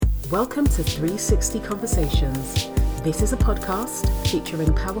Welcome to 360 Conversations. This is a podcast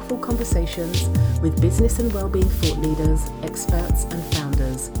featuring powerful conversations with business and wellbeing thought leaders, experts and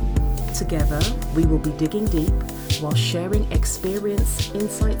founders. Together, we will be digging deep while sharing experience,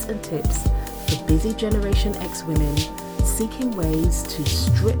 insights and tips for busy Generation X women seeking ways to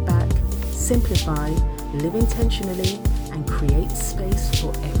strip back, simplify, live intentionally and create space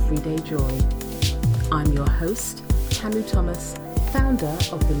for everyday joy. I'm your host, Tamu Thomas, founder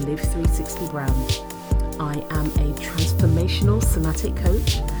of the Live 360 brand. I am a transformational somatic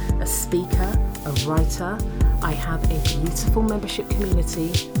coach, a speaker, a writer. I have a beautiful membership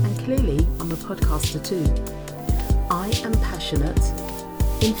community, and clearly I'm a podcaster too. I am passionate.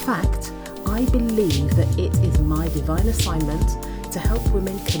 In fact, I believe that it is my divine assignment to help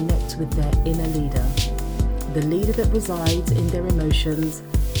women connect with their inner leader, the leader that resides in their emotions,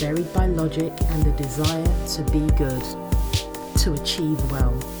 buried by logic and the desire to be good, to achieve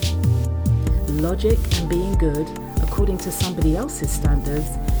well. Logic and being good, according to somebody else's standards,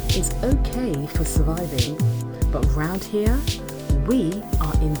 is okay for surviving, but round here, we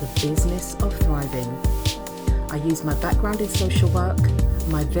are in the business of thriving. I use my background in social work,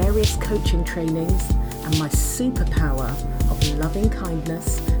 my various coaching trainings, and my superpower of loving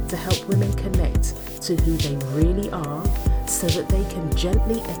kindness to help women connect to who they really are so that they can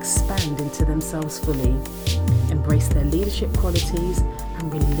gently expand into themselves fully, embrace their leadership qualities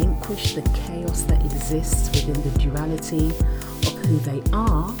and relinquish the chaos that exists within the duality of who they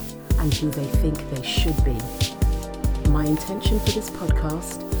are and who they think they should be. My intention for this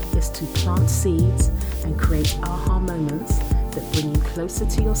podcast is to plant seeds and create aha moments that bring you closer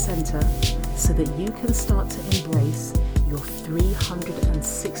to your center so that you can start to embrace your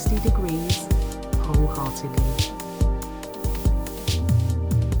 360 degrees wholeheartedly.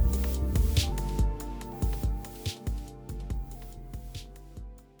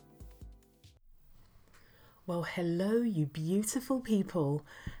 Well, hello, you beautiful people.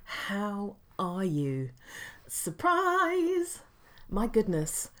 How are you? Surprise! My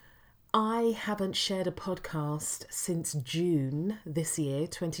goodness, I haven't shared a podcast since June this year,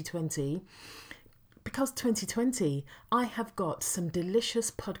 2020. Because 2020, I have got some delicious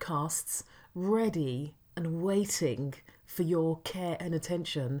podcasts ready and waiting for your care and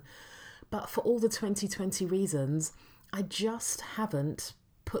attention. But for all the 2020 reasons, I just haven't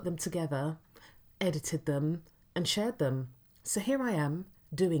put them together, edited them and shared them. So here I am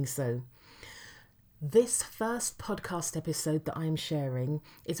doing so. This first podcast episode that I'm sharing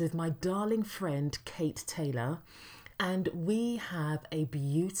is with my darling friend Kate Taylor, and we have a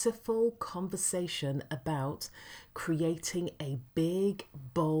beautiful conversation about creating a big,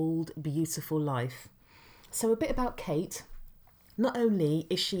 bold, beautiful life. So a bit about Kate. Not only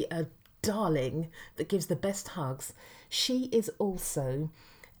is she a darling that gives the best hugs, she is also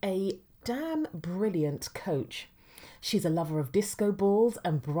a damn brilliant coach. She's a lover of disco balls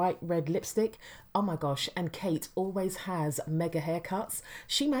and bright red lipstick. Oh my gosh, and Kate always has mega haircuts.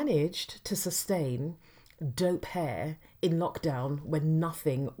 She managed to sustain dope hair in lockdown when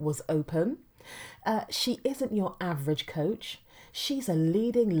nothing was open. She isn't your average coach. She's a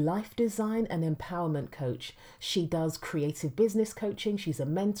leading life design and empowerment coach. She does creative business coaching. She's a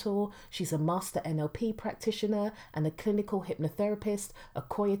mentor. She's a master NLP practitioner and a clinical hypnotherapist, a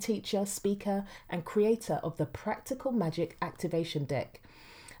choir teacher, speaker, and creator of the Practical Magic Activation Deck,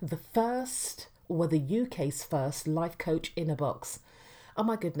 the first, or the UK's first, life coach in a box. Oh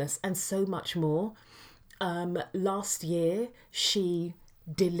my goodness, and so much more. Last year, she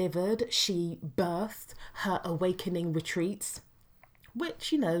birthed her awakening retreats,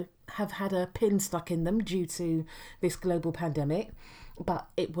 which, have had a pin stuck in them due to this global pandemic. But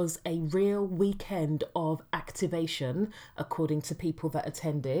it was a real weekend of activation, according to people that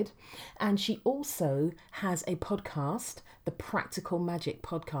attended. And she also has a podcast, the Practical Magic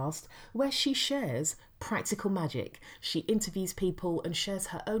Podcast, where she shares practical magic. She interviews people and shares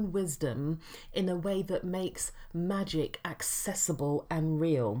her own wisdom in a way that makes magic accessible and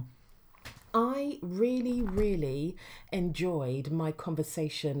real. I really, really enjoyed my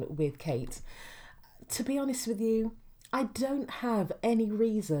conversation with Kate. To be honest with you, I don't have any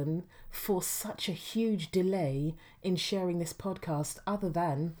reason for such a huge delay in sharing this podcast other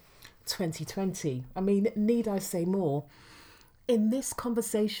than 2020. I mean, need I say more? In this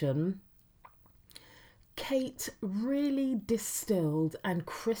conversation, Kate really distilled and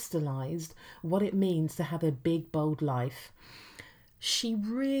crystallized what it means to have a big, bold life. She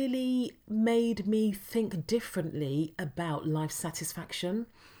really made me think differently about life satisfaction.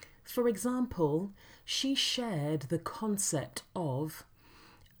 For example, she shared the concept of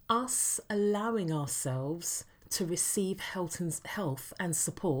us allowing ourselves to receive health and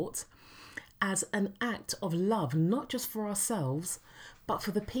support as an act of love, not just for ourselves, but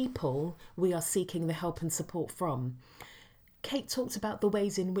for the people we are seeking the help and support from. Kate talked about the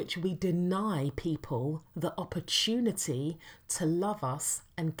ways in which we deny people the opportunity to love us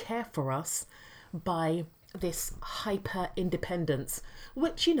and care for us by this hyper independence,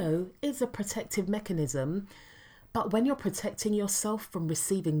 which, is a protective mechanism. But when you're protecting yourself from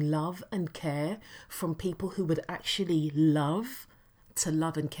receiving love and care from people who would actually love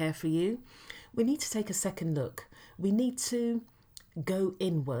and care for you, we need to take a second look. We need to go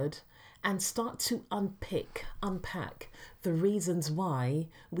inward and start to unpack the reasons why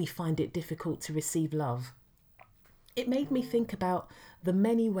we find it difficult to receive love. It made me think about the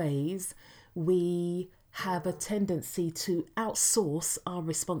many ways we have a tendency to outsource our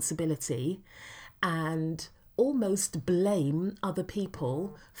responsibility and almost blame other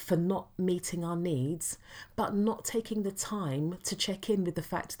people for not meeting our needs, but not taking the time to check in with the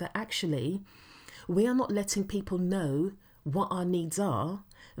fact that actually we are not letting people know what our needs are.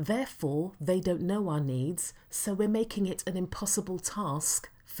 Therefore, they don't know our needs, so we're making it an impossible task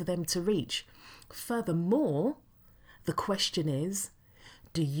for them to reach. Furthermore, the question is,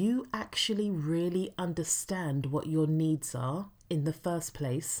 do you actually really understand what your needs are in the first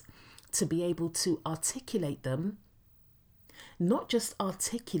place to be able to articulate them? Not just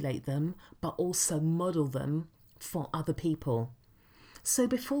articulate them, but also model them for other people. So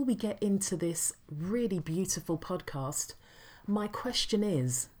before we get into this really beautiful podcast, my question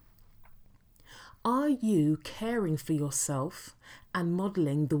is, are you caring for yourself and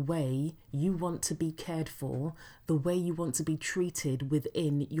modelling the way you want to be cared for, the way you want to be treated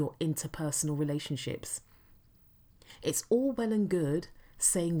within your interpersonal relationships? It's all well and good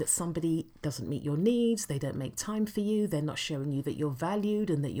saying that somebody doesn't meet your needs, they don't make time for you, they're not showing you that you're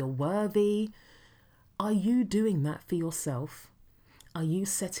valued and that you're worthy. Are you doing that for yourself? Are you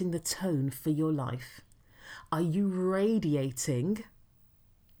setting the tone for your life? Are you radiating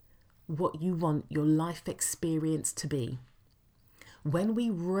what you want your life experience to be? When we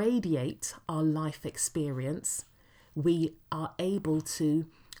radiate our life experience, we are able to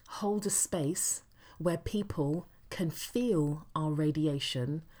hold a space where people can feel our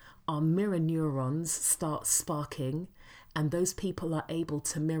radiation, our mirror neurons start sparking, and those people are able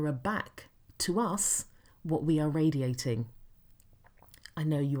to mirror back to us what we are radiating. I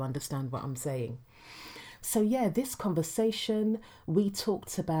know you understand what I'm saying. So this conversation, we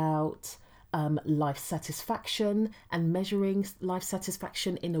talked about life satisfaction and measuring life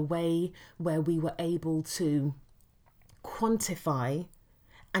satisfaction in a way where we were able to quantify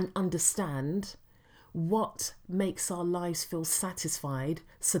and understand what makes our lives feel satisfied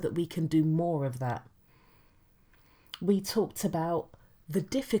so that we can do more of that. We talked about the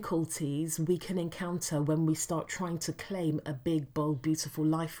difficulties we can encounter when we start trying to claim a big, bold, beautiful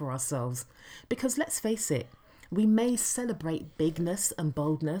life for ourselves. Because let's face it, we may celebrate bigness and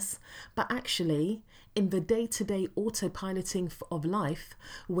boldness, but actually, in the day-to-day autopiloting of life,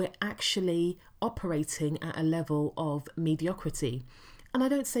 we're actually operating at a level of mediocrity. And I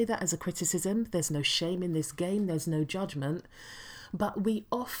don't say that as a criticism. There's no shame in this game. There's no judgment. But we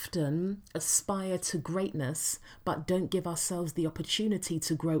often aspire to greatness, but don't give ourselves the opportunity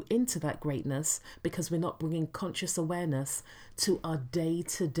to grow into that greatness because we're not bringing conscious awareness to our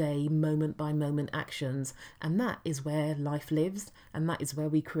day-to-day, moment-by-moment actions. And that is where life lives, and that is where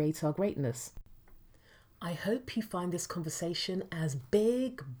we create our greatness. I hope you find this conversation as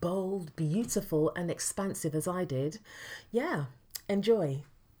big, bold, beautiful, and expansive as I did. Yeah, enjoy.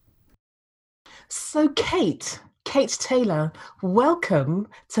 So Kate Taylor, welcome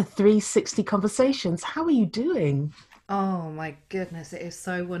to 360 Conversations. How are you doing? Oh my goodness, it is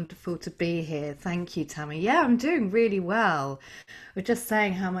so wonderful to be here. Thank you, Tammy. Yeah, I'm doing really well. We're just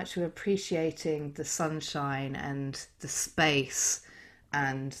saying how much we're appreciating the sunshine and the space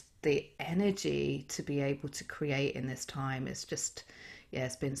and the energy to be able to create in this time. It's just,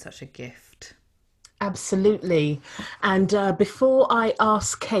 it's been such a gift. Absolutely. And before I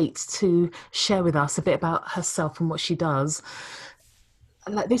ask Kate to share with us a bit about herself and what she does,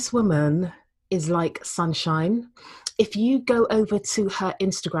 like, this woman is like sunshine. If you go over to her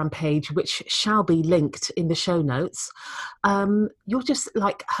Instagram page, which shall be linked in the show notes, you're just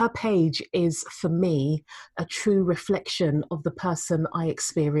like, her page is for me a true reflection of the person I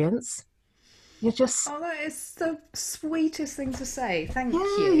experience. You're just, Oh, that is the sweetest thing to say. Thank yeah,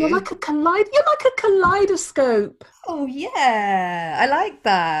 you're you. like a kaleidoscope. Oh yeah, I like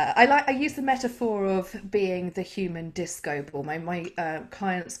that. I use the metaphor of being the human disco ball. My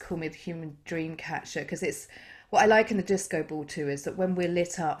clients call me the human dream catcher because it's what I like in the disco ball too is that when we're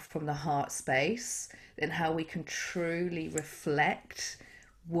lit up from the heart space, then how we can truly reflect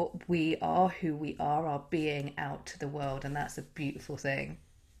what we are, who we are, our being out to the world. And that's a beautiful thing.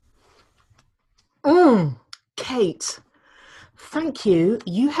 Kate, thank you.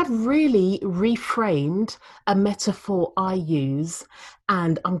 You have really reframed a metaphor I use,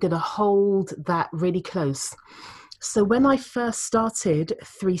 and I'm going to hold that really close. So when I first started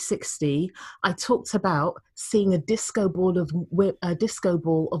 360, I talked about seeing a disco ball of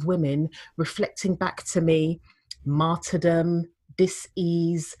women reflecting back to me martyrdom,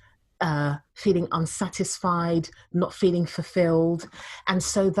 dis-ease, feeling unsatisfied, not feeling fulfilled. And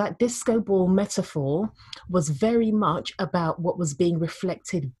so that disco ball metaphor was very much about what was being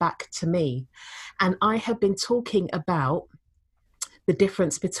reflected back to me. And I have been talking about the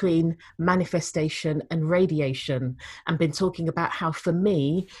difference between manifestation and radiation, and been talking about how for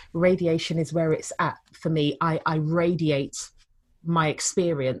me radiation is where it's at. For me, I radiate my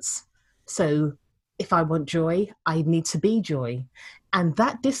experience. So if I want joy, I need to be joy. And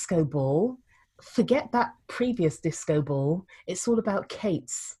that disco ball, forget that previous disco ball, it's all about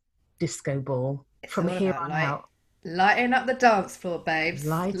Kate's disco ball It's from all here about on out. lighting up the dance floor, babes.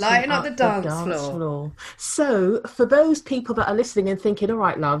 Lighting Lighting up the up the dance dance floor. floor. So, for those people that are listening and thinking, all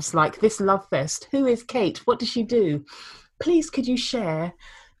right, loves, like this love fest, who is Kate? What does she do? Please, could you share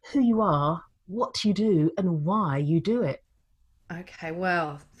who you are, what you do, and why you do it? Okay,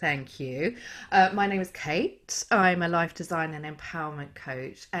 well, thank you. My name is Kate. I'm a life design and empowerment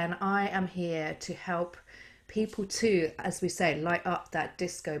coach, and I am here to help people to, as we say, light up that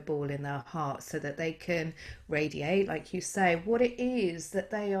disco ball in their heart so that they can radiate, like you say, what it is that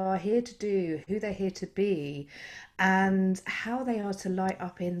they are here to do, who they're here to be, and how they are to light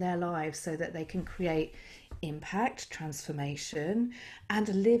up in their lives so that they can create impact, transformation, and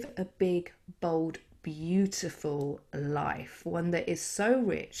live a big, bold, beautiful life, one that is so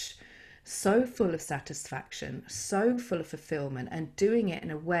rich, so full of satisfaction, so full of fulfillment, and doing it in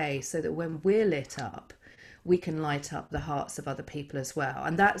a way so that when we're lit up, we can light up the hearts of other people as well.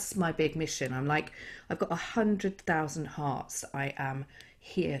 And that's my big mission. I'm like, I've got 100,000 hearts I am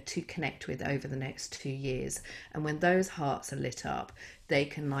here to connect with over the next 2 years. And when those hearts are lit up, they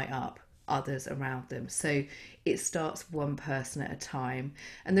can light up others around them. So it starts one person at a time.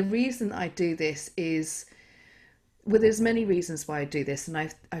 And the reason I do this is, well, there's many reasons why I do this, and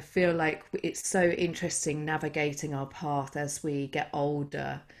I feel like it's so interesting navigating our path as we get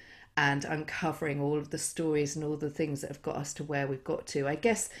older and uncovering all of the stories and all the things that have got us to where we've got to. I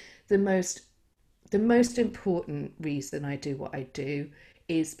guess the most important reason I do what I do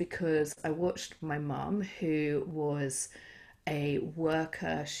is because I watched my mum, who was a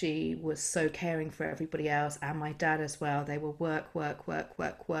worker. She was so caring for everybody else, and my dad as well. They were work, work, work,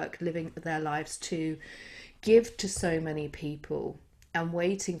 work, work, living their lives to give to so many people and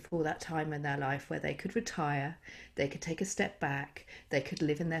waiting for that time in their life where they could retire, they could take a step back, they could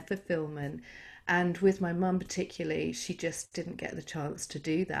live in their fulfillment. And with my mum particularly, she just didn't get the chance to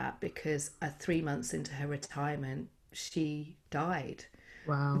do that because 3 months into her retirement, she died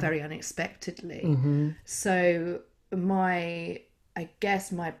Wow. very unexpectedly. Mm-hmm. So I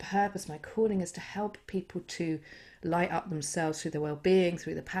guess my purpose, my calling is to help people to light up themselves through their well-being,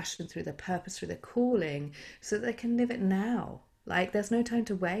 through their passion, through their purpose, through their calling, so that they can live it now. Like there's no time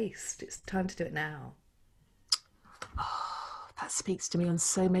to waste. It's time to do it now. That speaks to me on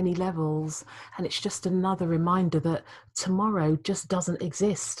so many levels. And it's just another reminder that tomorrow just doesn't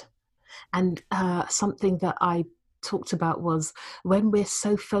exist. And something that I talked about was when we're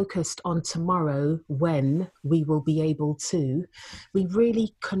so focused on tomorrow, when we will be able to, we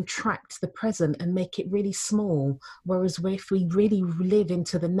really contract the present and make it really small. Whereas if we really live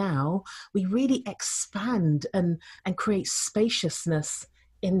into the now, we really expand and create spaciousness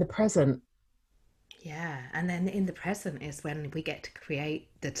in the present. Yeah, and then in the present is when we get to create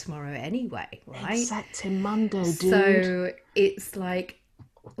the tomorrow anyway, right? Exactamundo, dude. So it's like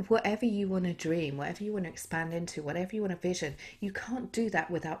whatever you want to dream, whatever you want to expand into, whatever you want to vision, you can't do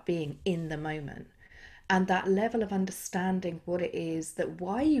that without being in the moment. And that level of understanding what it is that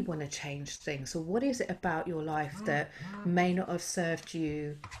why you want to change things, or what is it about your life that may not have served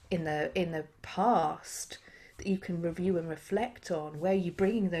you in the past, that you can review and reflect on, where you're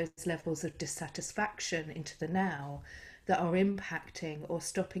bringing those levels of dissatisfaction into the now that are impacting or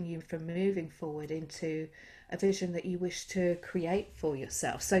stopping you from moving forward into a vision that you wish to create for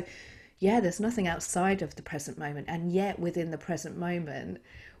yourself. So, yeah, there's nothing outside of the present moment. And yet, within the present moment,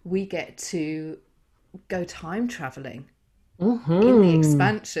 we get to go time traveling in the Mm-hmm.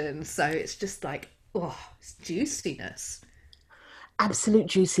 expansion. So it's just like, oh, it's juiciness. Absolute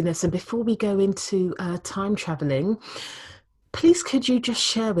juiciness. And before we go into time traveling, please could you just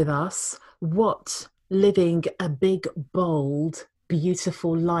share with us what living a big, bold,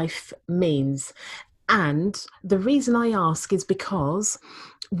 beautiful life means. And the reason I ask is because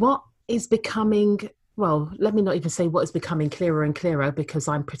what is becoming, well, let me not even say what is becoming clearer and clearer because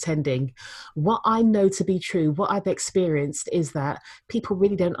I'm pretending. What I know to be true, what I've experienced is that people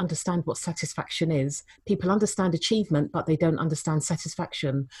really don't understand what satisfaction is. People understand achievement, but they don't understand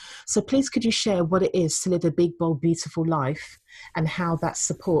satisfaction. So please, could you share what it is to live a big, bold, beautiful life and how that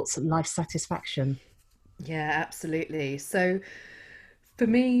supports life satisfaction? Yeah, absolutely. So for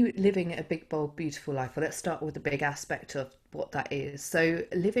me, living a big, bold, beautiful life, well, let's start with the big aspect of what that is. So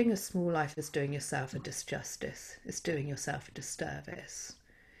living a small life is doing yourself a disjustice. It's doing yourself a disservice.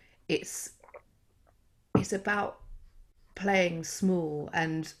 It's it's about playing small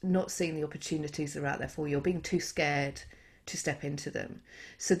and not seeing the opportunities that are out there for you, or being too scared to step into them.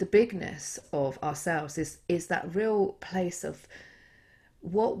 So the bigness of ourselves is that real place of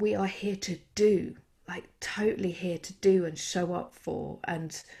what we are here to do, like totally here to do and show up for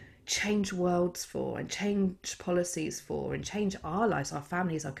and change worlds for and change policies for and change our lives, our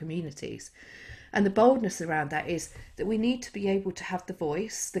families, our communities. And the boldness around that is that we need to be able to have the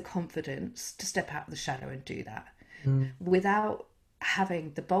voice, the confidence to step out of the shadow and do that Mm. without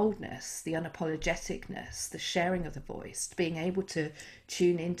having the boldness, the unapologeticness, the sharing of the voice, being able to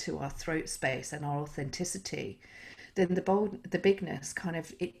tune into our throat space and our authenticity, then the bigness kind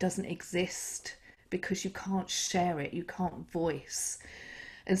of, it doesn't exist because you can't share it, you can't voice.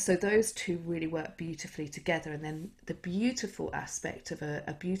 And so those two really work beautifully together. And then the beautiful aspect of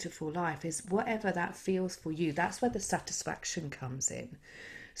a beautiful life is whatever that feels for you, that's where the satisfaction comes in.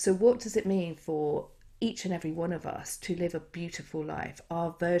 So what does it mean for each and every one of us to live a beautiful life,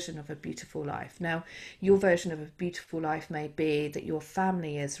 our version of a beautiful life? Now, your version of a beautiful life may be that your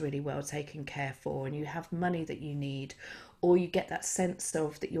family is really well taken care for and you have money that you need, or you get that sense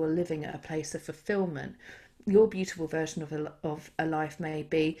of that you're living at a place of fulfillment. Your beautiful version of a life may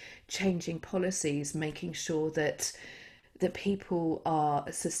be changing policies, making sure that people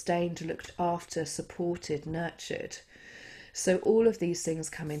are sustained, looked after, supported, nurtured. So all of these things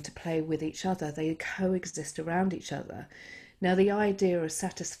come into play with each other. They coexist around each other. Now, the idea of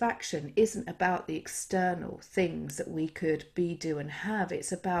satisfaction isn't about the external things that we could be, do, and have.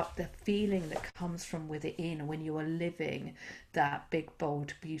 It's about the feeling that comes from within when you are living that big,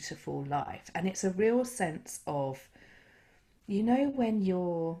 bold, beautiful life. And it's a real sense of, when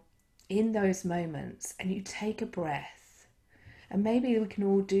you're in those moments and you take a breath, and maybe we can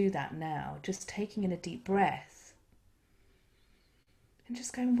all do that now, just taking in a deep breath and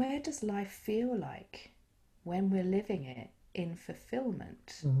just going, where does life feel like when we're living it in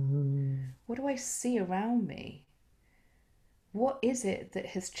fulfillment? Mm. What do I see around me? What is it that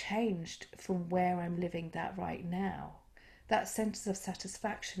has changed from where I'm living that right now? That sense of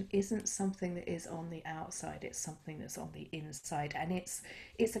satisfaction isn't something that is on the outside, it's something that's on the inside. And it's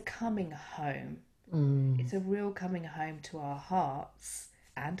a coming home. Mm. It's a real coming home to our hearts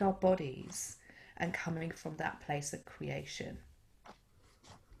and our bodies, and coming from that place of creation.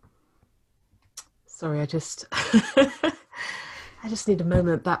 Sorry, I just need a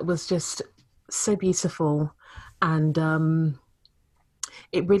moment. That was just so beautiful, and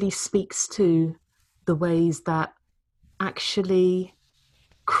it really speaks to the ways that actually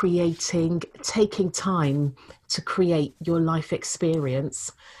taking time to create your life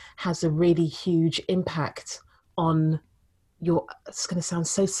experience has a really huge impact on your, it's going to sound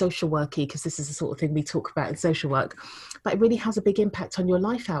so social worky because this is the sort of thing we talk about in social work, but it really has a big impact on your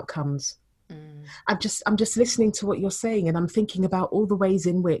life outcomes. Mm. I'm just listening to what you're saying, and I'm thinking about all the ways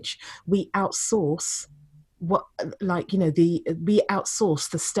in which we outsource what, like, we outsource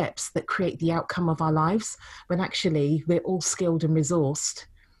the steps that create the outcome of our lives, when actually we're all skilled and resourced.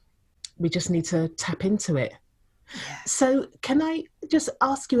 We just need to tap into it. Yeah. So can I just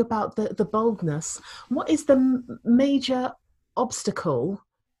ask you about the boldness? What is the major obstacle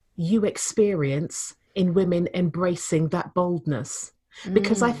you experience in women embracing that boldness?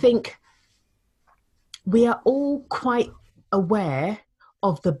 Because I Mm. think we are all quite aware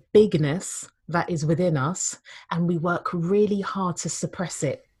of the bigness that is within us, and we work really hard to suppress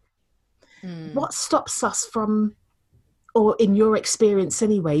it. Mm. What stops us from, or in your experience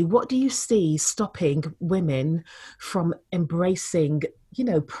anyway, what do you see stopping women from embracing,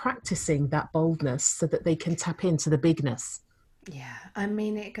 practicing that boldness so that they can tap into the bigness? Yeah. I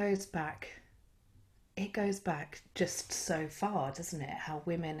mean, it goes back just so far, doesn't it? How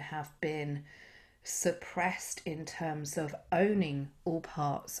women have been suppressed in terms of owning all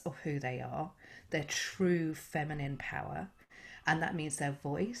parts of who they are, their true feminine power. And that means their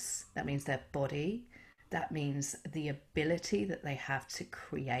voice, that means their body, that means the ability that they have to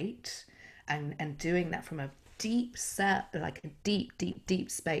create and doing that from a deep set, like a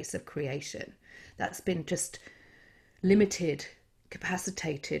deep space of creation that's been just limited,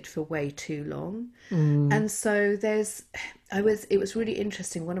 capacitated for way too long. Mm. And so it was really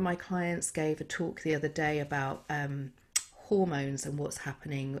interesting. One of my clients gave a talk the other day about hormones and what's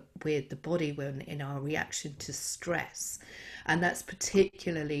happening with the body when in our reaction to stress. And that's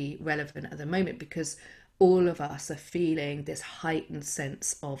particularly relevant at the moment because all of us are feeling this heightened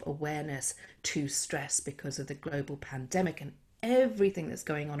sense of awareness to stress because of the global pandemic and everything that's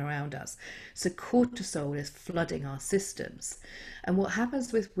going on around us. So cortisol is flooding our systems. And what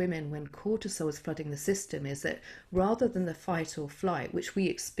happens with women when cortisol is flooding the system is that rather than the fight or flight, which we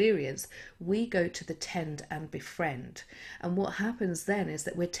experience, we go to the tend and befriend. And what happens then is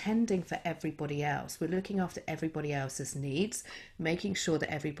that we're tending for everybody else. We're looking after everybody else's needs, making sure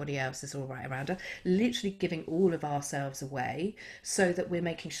that everybody else is all right around us, literally giving all of ourselves away so that we're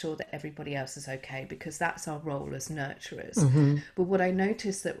making sure that everybody else is okay, because that's our role as nurturers. Mm-hmm. But what I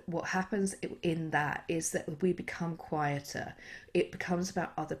notice that what happens in that is that we become quieter. It becomes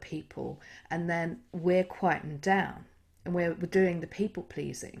about other people, and then we're quietened down, and we're doing the people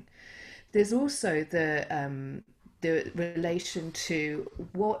pleasing. There's also the relation to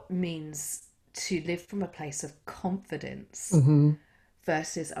what means to live from a place of confidence Mm-hmm.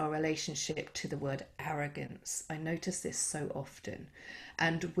 versus our relationship to the word arrogance. I notice this so often.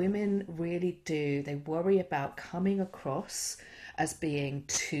 And women really do, they worry about coming across as being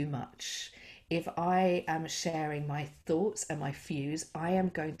too much. If I am sharing my thoughts and my views, I am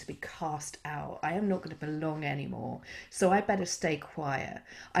going to be cast out. I am not going to belong anymore. So I better stay quiet.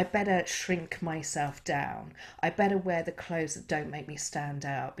 I better shrink myself down. I better wear the clothes that don't make me stand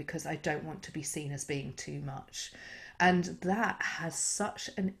out because I don't want to be seen as being too much. And that has such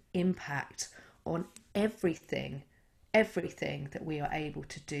an impact on everything that we are able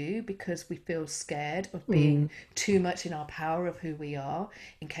to do, because we feel scared of being too much in our power of who we are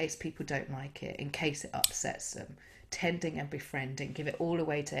in case people don't like it, in case it upsets them. Tending and befriending, give it all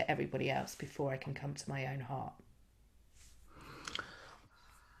away to everybody else before I can come to my own heart.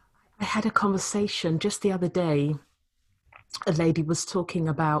 I had a conversation just the other day. A lady was talking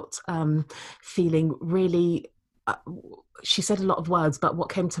about feeling really, uh, she said a lot of words, but what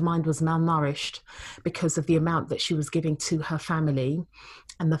came to mind was malnourished because of the amount that she was giving to her family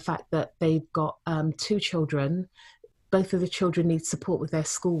and the fact that they've got two children. Both of the children need support with their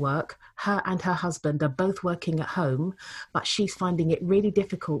schoolwork. Her and her husband are both working at home, but she's finding it really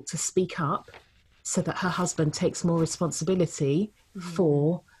difficult to speak up so that her husband takes more responsibility Mm.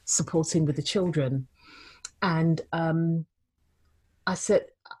 for supporting with the children. And I said,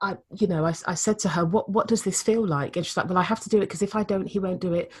 I said to her, what does this feel like? And she's like, well, I have to do it because if I don't, he won't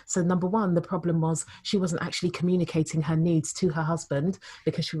do it. So number one, the problem was she wasn't actually communicating her needs to her husband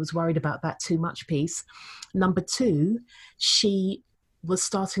because she was worried about that too much piece. Number two, she was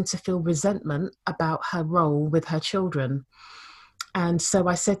starting to feel resentment about her role with her children. And so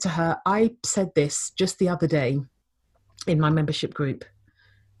I said to her, I said this just the other day in my membership group.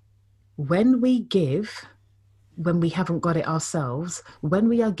 When we give, when we haven't got it ourselves, when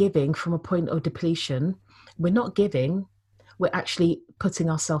we are giving from a point of depletion, we're not giving, we're actually putting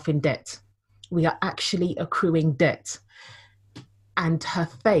ourselves in debt. We are actually accruing debt. And her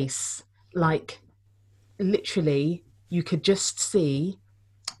face, like literally, you could just see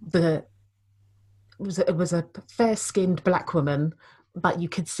the, it was a fair skinned black woman, but you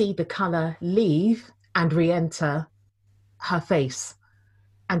could see the color leave and re enter her face.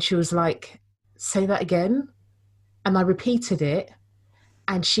 And she was like, say that again. And I repeated it.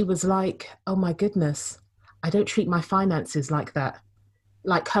 And she was like, oh my goodness, I don't treat my finances like that.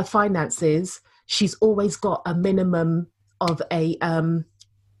 Like her finances, she's always got a minimum of a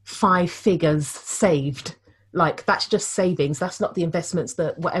 5 figures saved. Like that's just savings. That's not the investments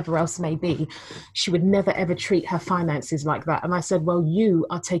that whatever else may be. She would never ever treat her finances like that. And I said, well, you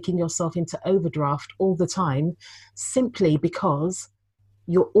are taking yourself into overdraft all the time simply because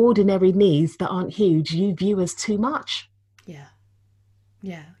your ordinary needs that aren't huge, you view as too much. Yeah.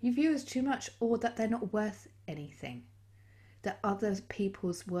 Yeah. You view as too much, or that they're not worth anything. That other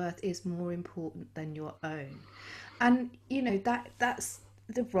people's worth is more important than your own. And that's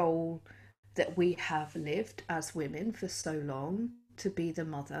the role that we have lived as women for so long, to be the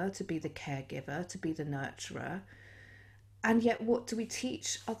mother, to be the caregiver, to be the nurturer. And yet what do we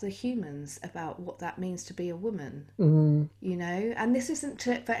teach other humans about what that means to be a woman? Mm, And this isn't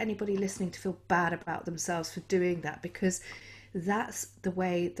for anybody listening to feel bad about themselves for doing that, because that's the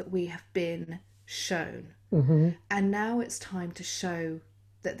way that we have been shown. mm-hmm, And now it's time to show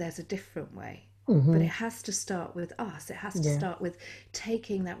that there's a different way. But Mm-hmm. it has to start with us. It has to Yeah. start with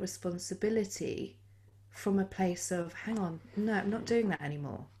taking that responsibility from a place of, hang on, no, I'm not doing that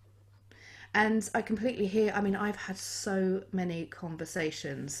anymore. And I completely hear, I mean, I've had so many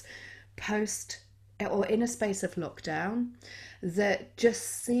conversations post or in a space of lockdown, that just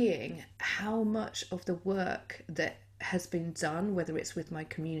seeing how much of the work that has been done, whether it's with my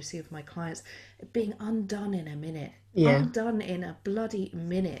community, of my clients, being undone in a minute, Yeah. undone in a bloody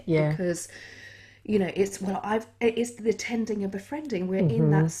minute, Yeah. because it's the tending and befriending. We're in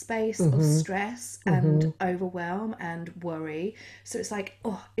Mm-hmm. that space of Mm-hmm. stress and Mm-hmm. overwhelm and worry. So it's like,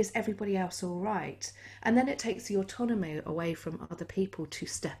 oh, is everybody else all right? And then it takes the autonomy away from other people to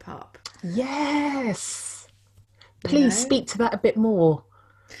step up, Yes. you Please know? speak to that a bit more.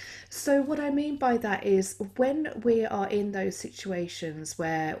 So what I mean by that is, when we are in those situations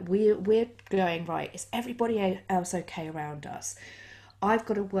where we're going, right, is everybody else okay around us? I've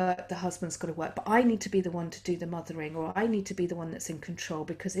got to work, the husband's got to work, but I need to be the one to do the mothering, or I need to be the one that's in control,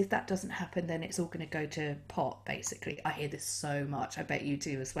 because if that doesn't happen, then it's all going to go to pot, basically. I hear this so much. I bet you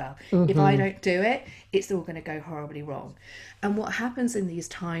do as well. If I Mm-hmm. don't do it, it's all going to go horribly wrong. And what happens in these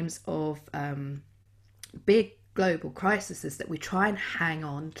times of big global crisis is that we try and hang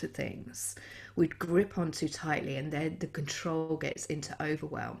on to things. We grip on too tightly, and then the control gets into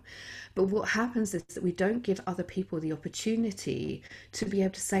overwhelm. But what happens is that we don't give other people the opportunity to be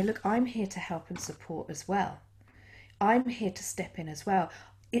able to say, look, I'm here to help and support as well. I'm here to step in as well.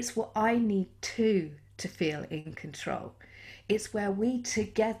 It's what I need to feel in control. It's where we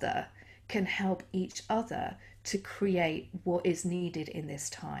together can help each other to create what is needed in this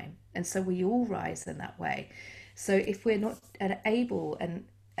time. And so we all rise in that way. So if we're not able and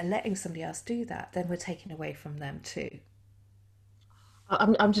letting somebody else do that, then we're taking away from them too.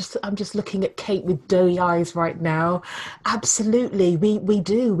 I'm just looking at Kate with doughy eyes right now. Absolutely, we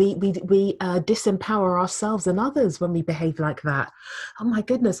do we disempower ourselves and others when we behave like that. Oh my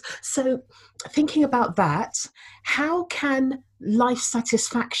goodness. So thinking about that, how can life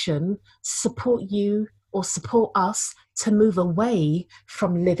satisfaction support you or support us to move away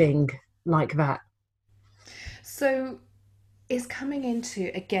from living like that? So it's coming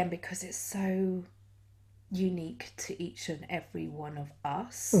into, again, because it's so unique to each and every one of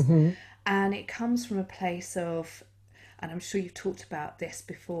us. Mm-hmm. And it comes from a place of, and I'm sure you've talked about this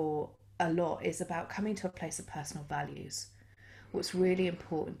before a lot, is about coming to a place of personal values. What's really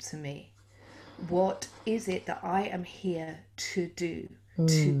important to me? What is it that I am here to do,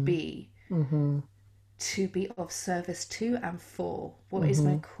 to Mm. be, Mm-hmm. to be of service to and for? What is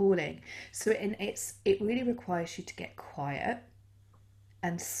my Mm-hmm. calling? So it really requires you to get quiet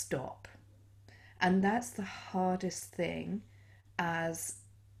and stop. And that's the hardest thing, as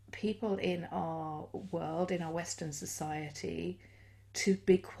people in our world, in our Western society. To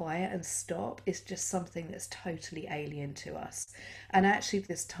be quiet and stop is just something that's totally alien to us. And actually,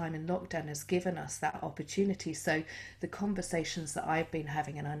 this time in lockdown has given us that opportunity. So, the conversations that I've been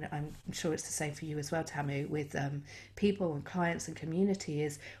having, and I'm sure it's the same for you as well, Tamu, with people and clients and community,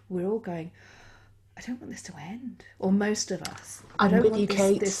 is we're all going, I don't want this to end, or most of us. I I'm don't with you, want this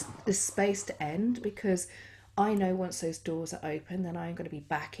Kate. this this space to end, because I know once those doors are open, then I'm going to be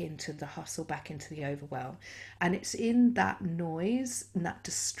back into the hustle, back into the overwhelm. And it's in that noise and that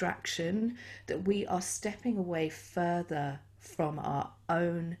distraction that we are stepping away further from our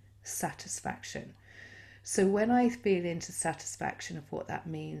own satisfaction. So when I feel into satisfaction of what that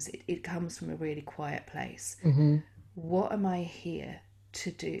means, it comes from a really quiet place. Mm-hmm. What am I here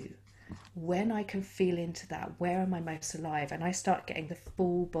to do? When I can feel into that, where am I most alive? And I start getting the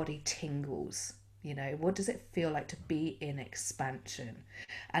full body tingles. What does it feel like to be in expansion?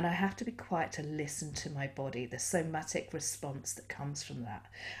 And I have to be quiet to listen to my body, the somatic response that comes from that.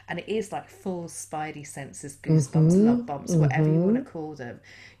 And it is like full spidey senses, goosebumps, Mm-hmm. love bumps, whatever you want Mm-hmm. to call them.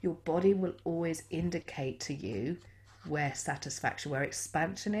 Your body will always indicate to you where satisfaction, where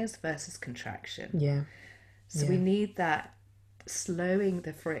expansion is versus contraction. Yeah. So we Yeah. need that slowing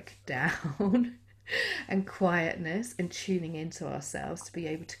the frick down and quietness and tuning into ourselves to be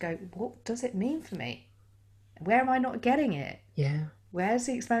able to go, what does it mean for me? Where am I not getting it? Yeah. Where's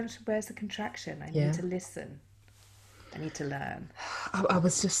the expansion? Where's the contraction? I need Yeah. to listen. I need to learn. I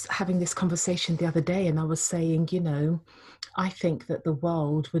was just having this conversation the other day, and I was saying, I think that the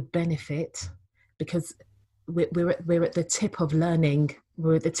world would benefit because we're at the tip of learning.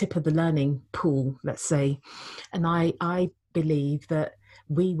 We're at the tip of the learning pool, let's say, and I believe that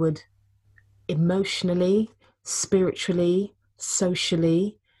we would emotionally, spiritually,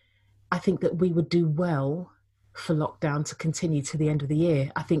 socially, I think that we would do well for lockdown to continue to the end of the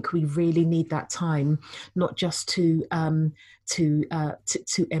year. I think we really need that time, not just to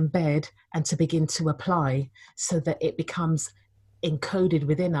embed and to begin to apply, so that it becomes encoded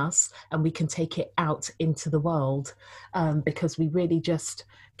within us and we can take it out into the world, because we really just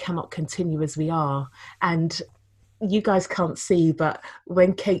cannot continue as we are. And you guys can't see, but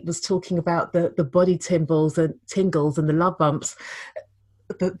when Kate was talking about the body tingles and the love bumps,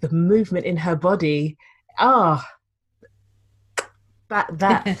 the movement in her body, ah,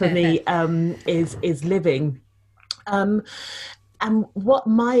 that for me is living. And what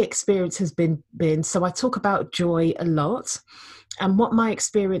my experience has been, so I talk about joy a lot. And what my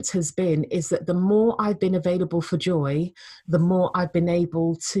experience has been is that the more I've been available for joy, the more I've been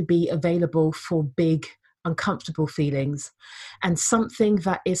able to be available for big, uncomfortable feelings. And something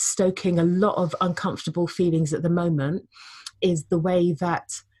that is stoking a lot of uncomfortable feelings at the moment is the way that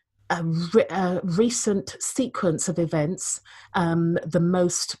a recent sequence of events, the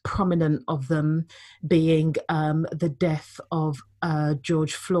most prominent of them being the death of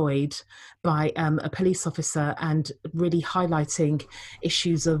George Floyd by a police officer, and really highlighting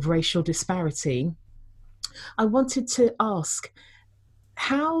issues of racial disparity. I wanted to ask,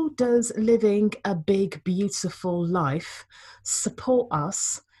 how does living a big, beautiful life support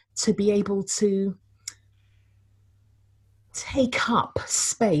us to be able to take up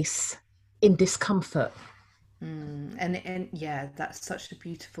space in discomfort? And yeah, that's such a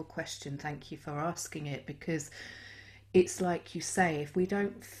beautiful question. Thank you for asking it, because it's like you say, if we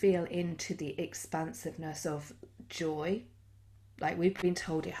don't feel into the expansiveness of joy, like we've been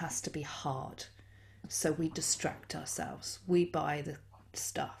told it has to be hard. So we distract ourselves. We buy the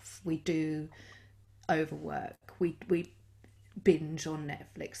stuff. We do overwork. We binge on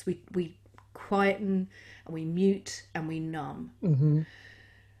Netflix. We quieten and we mute and we numb. Mm-hmm.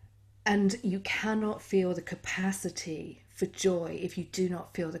 And you cannot feel the capacity for joy if you do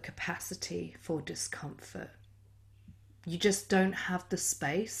not feel the capacity for discomfort. You just don't have the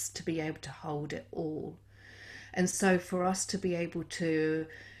space to be able to hold it all. And so for us to be able to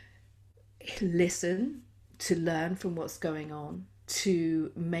listen, to learn from what's going on,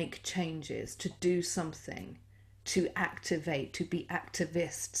 to make changes, to do something, to activate, to be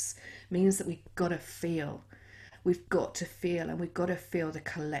activists, means that we've got to feel. We've got to feel, and we've got to feel the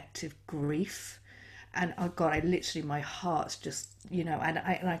collective grief. And oh God, I literally, my heart's just, and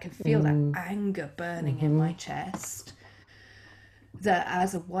I can feel that anger burning in my chest. That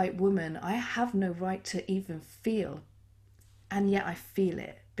as a white woman, I have no right to even feel. And yet I feel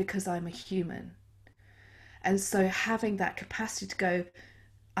it because I'm a human. And so having that capacity to go,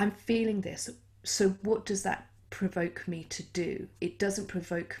 I'm feeling this. So what does that provoke me to do? It doesn't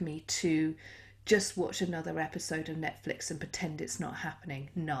provoke me to just watch another episode of Netflix and pretend it's not happening,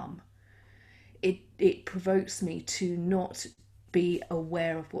 numb. It provokes me to not be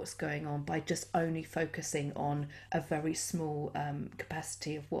aware of what's going on by just only focusing on a very small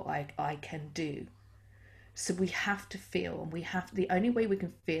capacity of what I can do. So we have to feel, and the only way we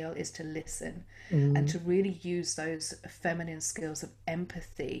can feel is to listen and to really use those feminine skills of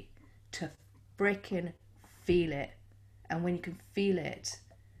empathy to frickin' feel it. And when you can feel it,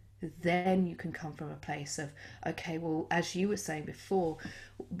 then you can come from a place of, okay, well, as you were saying before,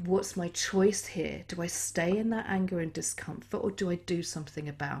 what's my choice here? Do I stay in that anger and discomfort, or do I do something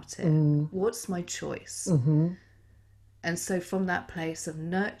about it? What's my choice? Mm-hmm. And so from that place of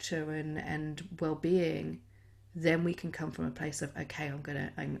nurture and well-being, then we can come from a place of, okay,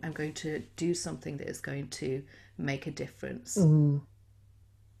 I'm going to do something that is going to make a difference.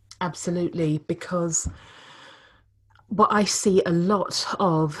 Absolutely, because what I see a lot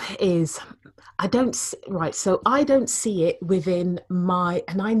of is I don't see it within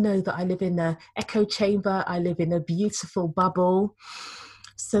and I know that I live in an echo chamber, I live in a beautiful bubble.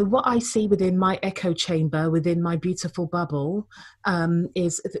 So what I see within my echo chamber, within my beautiful bubble,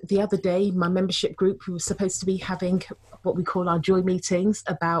 is the other day, my membership group, we were supposed to be having what we call our joy meetings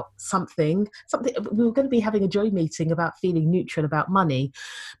about something. We were going to be having a joy meeting about feeling neutral about money,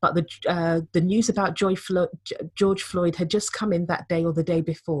 but the news about George Floyd had just come in that day or the day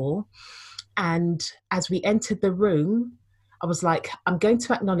before. And as we entered the room, I was like, I'm going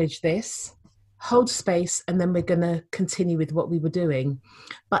to acknowledge this, hold space, and then we're going to continue with what we were doing.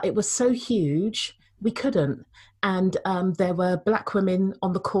 But it was so huge, we couldn't. And there were Black women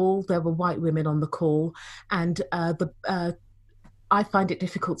on the call, there were white women on the call, and I find it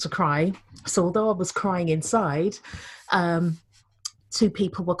difficult to cry. So although I was crying inside, two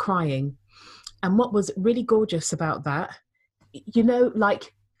people were crying. And what was really gorgeous about that,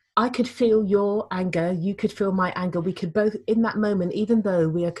 like I could feel your anger, you could feel my anger. We could both, in that moment, even though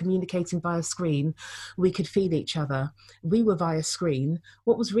we are communicating via screen, we could feel each other. We were via screen.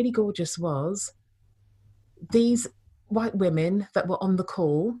 What was really gorgeous was these white women that were on the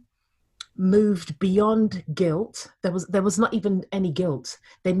call moved beyond guilt. There was not even any guilt.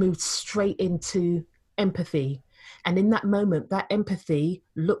 They moved straight into empathy. And in that moment, that empathy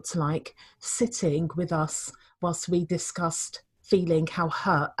looked like sitting with us whilst we discussed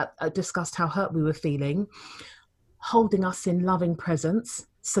discussed how hurt we were feeling, holding us in loving presence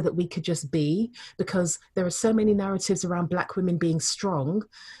so that we could just be, because there are so many narratives around Black women being strong.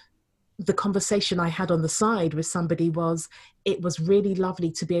 The conversation I had on the side with somebody was, it was really lovely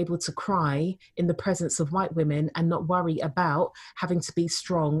to be able to cry in the presence of white women and not worry about having to be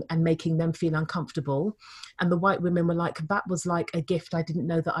strong and making them feel uncomfortable. And the white women were like, that was like a gift I didn't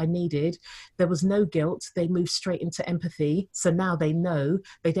know that I needed. There was no guilt. They moved straight into empathy. So now they know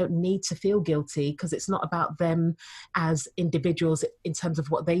they don't need to feel guilty, because it's not about them as individuals in terms of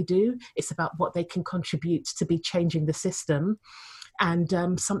what they do. It's about what they can contribute to be changing the system.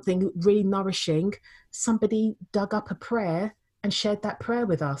 And something really nourishing, somebody dug up a prayer and shared that prayer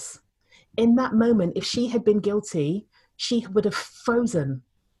with us. In that moment, if she had been guilty, she would have frozen.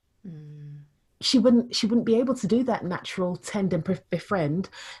 She wouldn't be able to do that natural tend and befriend.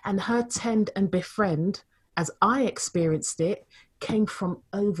 And her tend and befriend, as I experienced it, came from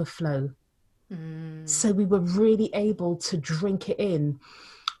overflow. So we were really able to drink it in.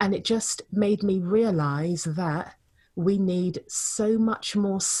 And it just made me realize that we need so much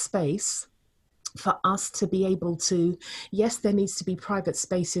more space for us to be able to, yes, there needs to be private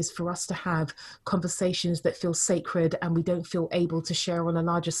spaces for us to have conversations that feel sacred and we don't feel able to share on a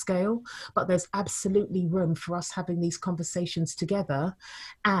larger scale, but there's absolutely room for us having these conversations together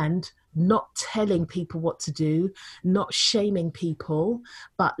and not telling people what to do, not shaming people,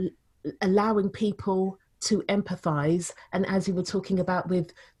 but allowing people to empathize. And as you were talking about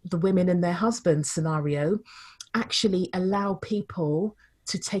with the women and their husbands scenario, actually allow people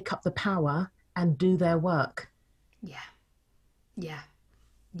to take up the power and do their work. Yeah.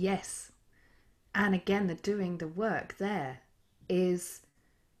 Yes. And again, the doing the work there is,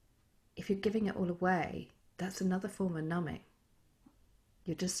 if you're giving it all away, that's another form of numbing.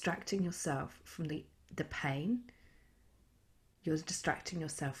 You're distracting yourself from the pain. You're distracting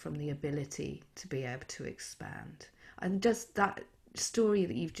yourself from the ability to be able to expand. And just that story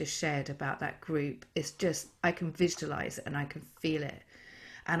that you've just shared about that group is just, I can visualize it and I can feel it,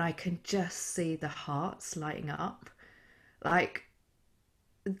 and I can just see the hearts lighting up. Like,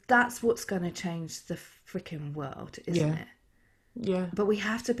 that's what's going to change the freaking world, isn't it? Yeah. But we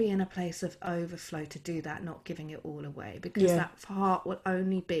have to be in a place of overflow to do that, not giving it all away, because that heart will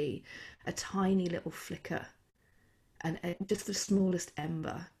only be a tiny little flicker and just the smallest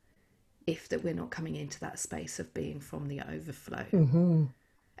ember if that we're not coming into that space of being from the overflow.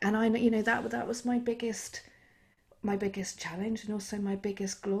 And I know, that was my biggest challenge, and also my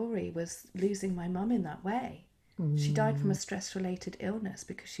biggest glory, was losing my mum in that way. She died from a stress related illness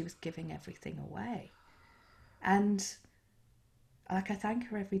because she was giving everything away. And like, I thank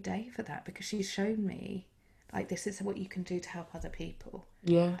her every day for that, because she's shown me, like, this is what you can do to help other people.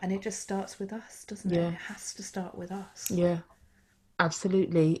 Yeah. And it just starts with us, doesn't it? It has to start with us. Yeah.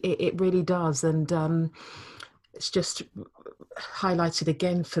 Absolutely, it really does. And it's just highlighted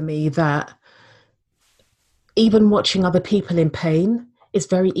again for me that even watching other people in pain, it's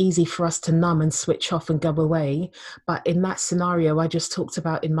very easy for us to numb and switch off and go away. But in that scenario I just talked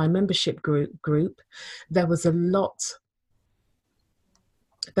about in my membership group, there was a lot,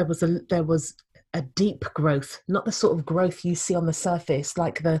 there was a deep growth, not the sort of growth you see on the surface,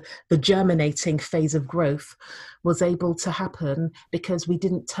 like the germinating phase of growth was able to happen because we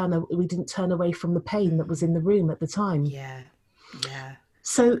didn't turn away from the pain that was in the room at the time. Yeah.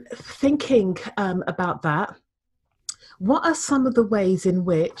 So thinking about that, what are some of the ways in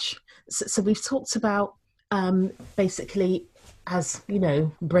which, so we've talked about basically, as you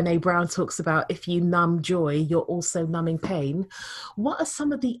know, Brené Brown talks about, if you numb joy, you're also numbing pain. What are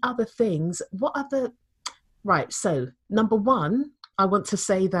some of the other things? Right, so number one, I want to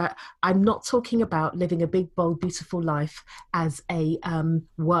say that I'm not talking about living a big, bold, beautiful life as a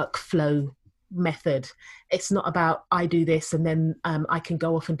workflow method. It's not about, I do this and then I can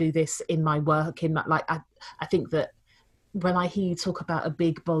go off and do this in my work. I think that when I hear you talk about a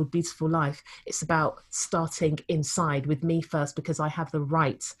big, bold, beautiful life, it's about starting inside with me first, because I have the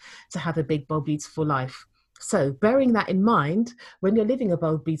right to have a big, bold, beautiful life. So bearing that in mind, when you're living a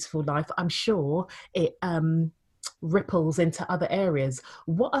bold, beautiful life, I'm sure it ripples into other areas.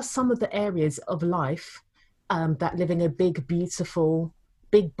 What are some of the areas of life that living a big, beautiful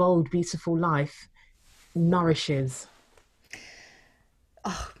big, bold, beautiful life nourishes?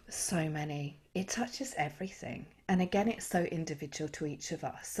 Oh, so many. It touches everything. And again, it's so individual to each of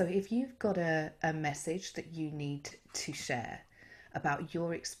us. So if you've got a message that you need to share about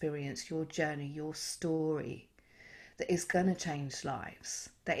your experience, your journey, your story, that is going to change lives,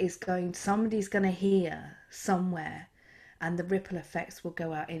 somebody's going to hear somewhere, and the ripple effects will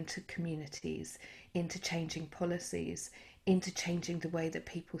go out into communities, into changing policies, into changing the way that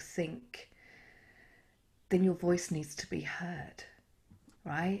people think, then your voice needs to be heard,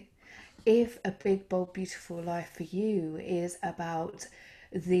 right? If a big, bold, beautiful life for you is about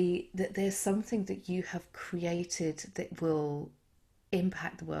that there's something that you have created that will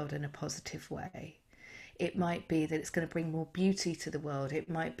impact the world in a positive way. It might be that it's going to bring more beauty to the world. It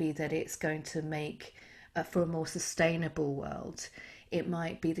might be that it's going to make for a more sustainable world. It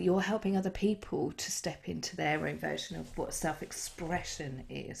might be that you're helping other people to step into their own version of what self-expression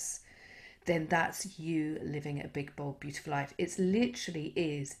is. Then that's you living a big, bold, beautiful life. It literally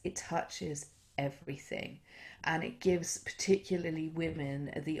is, it touches everything. And it gives particularly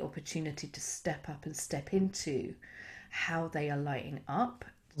women the opportunity to step up and step into how they are lighting up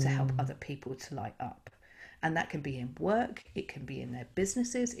to help other people to light up. And that can be in work, it can be in their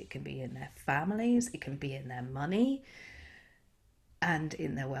businesses, it can be in their families, it can be in their money, and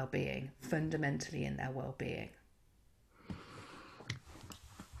in their well-being, fundamentally in their well-being.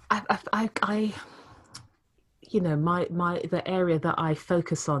 I you know, the area that I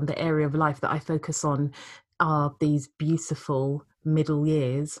focus on, the area of life that I focus on are these beautiful middle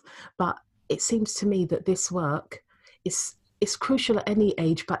years. But it seems to me that this work is crucial at any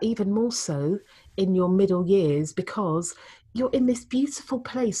age, but even more so in your middle years, because you're in this beautiful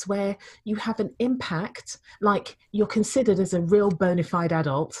place where you have an impact, like you're considered as a real bona fide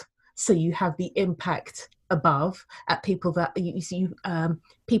adult. So you have the impact above at people that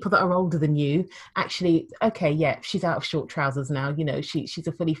people that are older than you. Actually, okay, yeah, she's out of short trousers now, you know, she's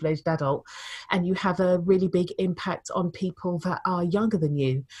a fully fledged adult. And you have a really big impact on people that are younger than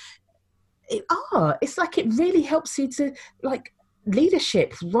you. It's like it really helps you to, like,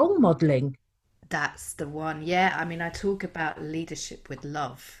 leadership, role modeling. That's the one. Yeah, I mean, I talk about leadership with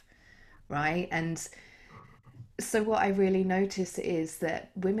love, right? And so what I really notice is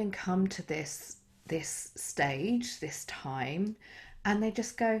that women come to this stage, this time, and they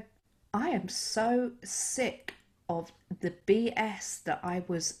just go, I am so sick of the BS that I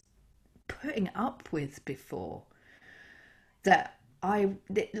was putting up with before, that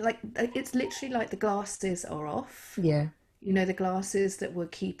like, it's literally like the glasses are off. Yeah. You know, the glasses that were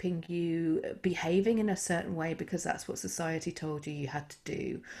keeping you behaving in a certain way because that's what society told you had to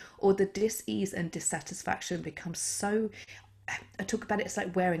do, or the dis-ease and dissatisfaction becomes so, I talk about it, it's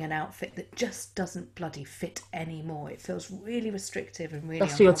like wearing an outfit that just doesn't bloody fit anymore. It feels really restrictive and really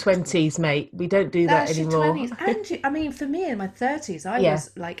That's for your uncomfortable. 20s, mate. We don't do that That's your anymore. 20s. And I mean, for me in my 30s, I Yeah.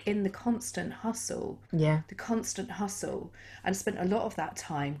 was like in the constant hustle, Yeah. the constant hustle, and spent a lot of that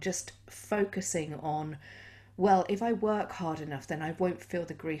time just focusing on, well, if I work hard enough, then I won't feel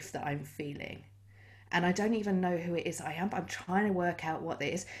the grief that I'm feeling. And I don't even know who it is I am, but I'm trying to work out what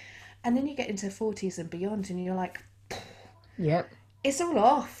it is. And then you get into 40s and beyond, and you're like, Yep. it's all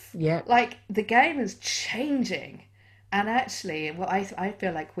off. Yep. Like, the game is changing. And actually, well, I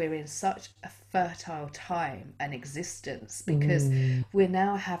feel like we're in such a fertile time and existence because we're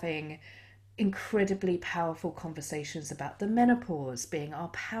now having incredibly powerful conversations about the menopause being our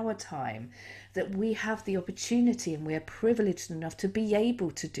power time, that we have the opportunity and we're privileged enough to be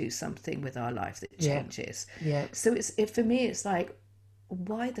able to do something with our life that Yeah. changes. Yeah. So for me, it's like,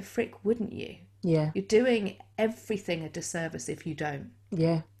 why the frick wouldn't you? Yeah. You're doing everything a disservice if you don't.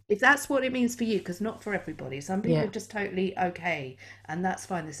 Yeah. If that's what it means for you, because not for everybody. Some people Yeah. are just totally okay, and that's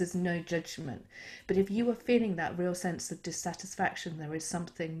fine. This is no judgment. But if you are feeling that real sense of dissatisfaction, there is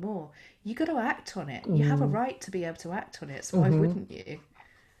something more, you got to act on it. You have a right to be able to act on it. So why wouldn't you?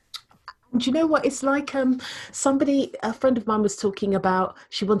 And you know what? It's like a friend of mine was talking about,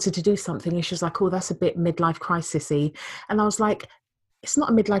 she wanted to do something and she was like, oh, that's a bit midlife crisis-y. And I was like, it's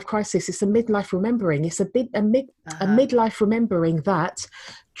not a midlife crisis, it's a midlife remembering. It's a Uh-huh. midlife remembering that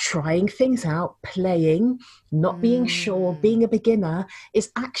trying things out, playing, not being sure, Mm. being a beginner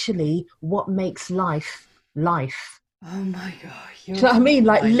is actually what makes life life. Oh my God, Do you're you know what I mean? talking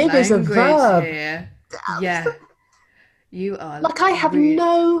Like, my live is a language verb. here. Yeah, you are Like, I have real.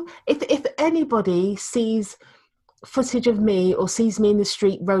 no, if anybody sees footage of me or sees me in the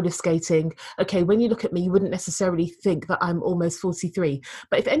street roller skating, okay, when you look at me, you wouldn't necessarily think that I'm almost 43.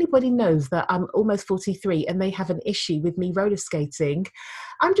 But if anybody knows that I'm almost 43 and they have an issue with me roller skating,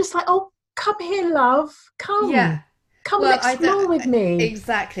 I'm just like, oh, come here, love, Yeah. come. Come and Well, explore with me.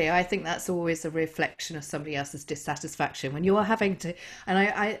 exactly. I think that's always a reflection of somebody else's dissatisfaction when you're having to. And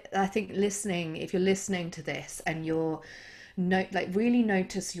I think listening, if you're listening to this and you're like really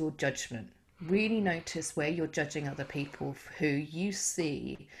notice your judgment, really notice where you're judging other people who you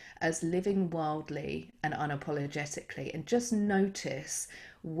see as living wildly and unapologetically, and just notice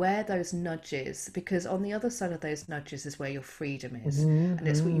where those nudges, because on the other side of those nudges is where your freedom is, and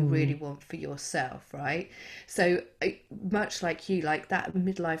it's what you really Hmm. want for yourself, right? So much like you, like that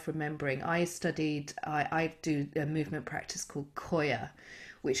midlife remembering, I do a movement practice called Koya,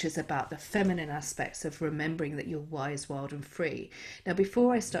 which is about the feminine aspects of remembering that you're wise, wild, and free. Now,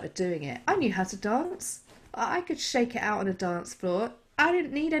 before I started doing it, I knew how to dance. I could shake it out on a dance floor. I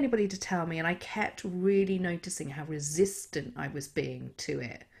didn't need anybody to tell me, and I kept really noticing how resistant I was being to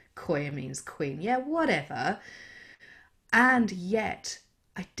it. Koya means queen. Yeah, whatever. And yet,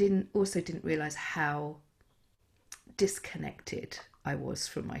 I didn't realize how disconnected I was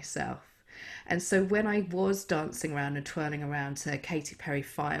from myself. And so when I was dancing around and twirling around to Katy Perry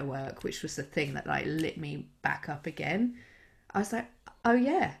Firework, which was the thing that like lit me back up again, I was like, oh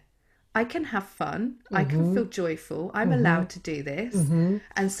yeah, I can have fun. I can feel Hmm. joyful. I'm Hmm. allowed to do this. Hmm.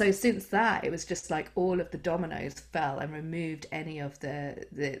 And so since that, it was just like all of the dominoes fell and removed any of the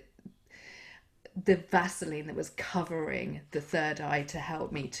Vaseline that was covering the third eye to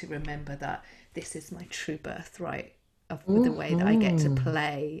help me to remember that this is my true birthright of the way that I get to Hmm.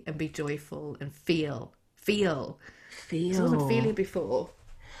 play and be joyful and feel. Because I wasn't feeling Feel. before.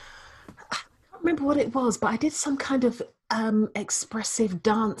 I can't remember what it was, but I did some kind of expressive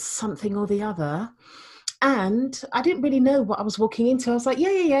dance, something or the other. And I didn't really know what I was walking into. I was like,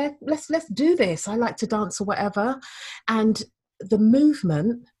 yeah, yeah, yeah, let's do this. I like to dance or whatever. And the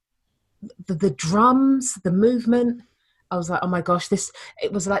movement, the drums, the movement, I was like, oh my gosh, this,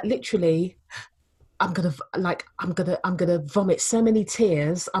 it was like literally, I'm gonna vomit so many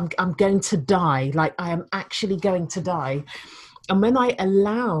tears. I'm going to die. Like I am actually going to die. And when I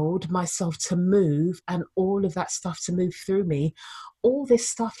allowed myself to move and all of that stuff to move through me, all this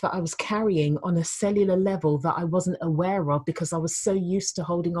stuff that I was carrying on a cellular level that I wasn't aware of because I was so used to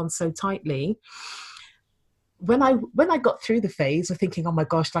holding on so tightly, when I got through the phase of thinking, oh my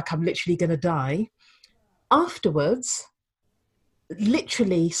gosh, like I'm literally gonna die, afterwards,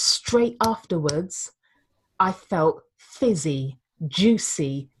 literally straight afterwards, I felt fizzy,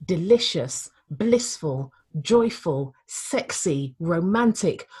 juicy, delicious, blissful, joyful, sexy,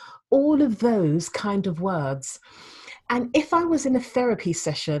 romantic, all of those kind of words. And if I was in a therapy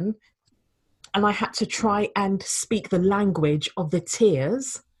session and I had to try and speak the language of the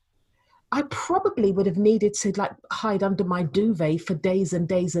tears, I probably would have needed to like hide under my duvet for days and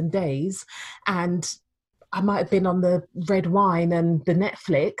days and days. And I might have been on the red wine and the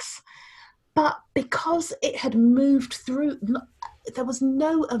Netflix, but because it had moved through, there was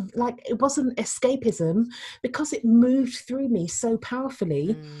no like, it wasn't escapism. Because it moved through me so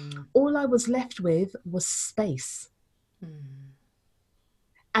powerfully, Mm, all I was left with was space. mm,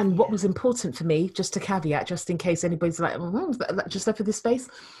 And what was yeah. important for me, just to caveat, just in case anybody's like, just left for this space,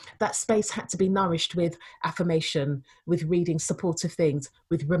 that space had to be nourished with affirmation, with reading supportive things,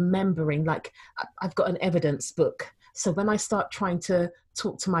 with remembering. Like, I've got an evidence book. So when I start trying to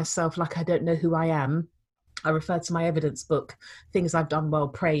talk to myself like I don't know who I am, I refer to my evidence book, things I've done well,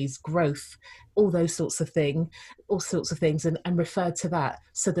 praise, growth, all sorts of things, and refer to that.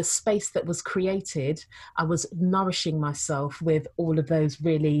 So the space that was created, I was nourishing myself with all of those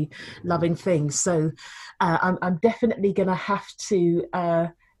really loving things. So I'm definitely going to have to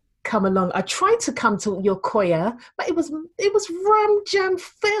come along. I tried to come to your Koya, but it was ram jam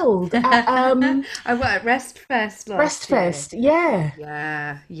filled at I worked at Rest Fest last year. Breastfest. Yeah,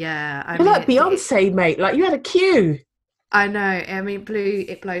 Yeah, yeah. I you're mean, like Beyonce, mate. Like you had a queue. I know. I mean,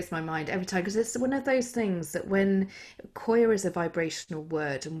 it blows my mind every time because it's one of those things that when choir is a vibrational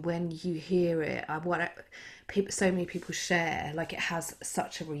word, and when you hear it, people, so many people share, like it has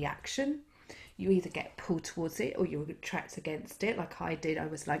such a reaction. You either get pulled towards it or you attract against it, like I did. I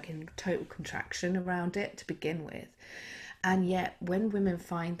was like in total contraction around it to begin with. And yet, when women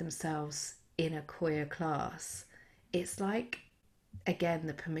find themselves in a choir class, it's like again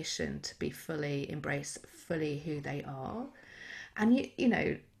the permission to be fully embrace fully who they are. And you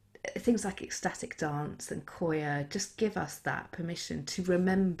know, things like ecstatic dance and choir just give us that permission to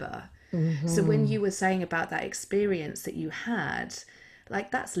remember. So when Hmm. you were saying about that experience that you had, like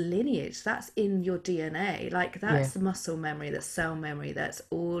that's lineage, that's in your DNA, like Yeah. that's muscle memory, that's cell memory, that's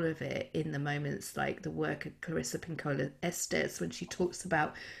all of it in the moments, like the work of Clarissa Pinkola Estes when she talks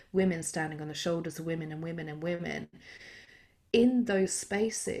about women standing on the shoulders of women and women and women in those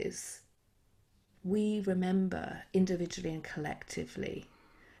spaces. we remember individually and collectively.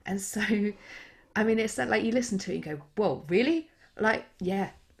 And so, I mean, it's like you listen to it and go, whoa, really? Like,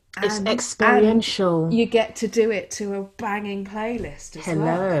 yeah. It's And experiential. you get to do it to a banging playlist as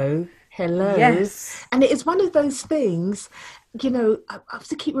well. Hello, hello. Yes. And it is one of those things, I have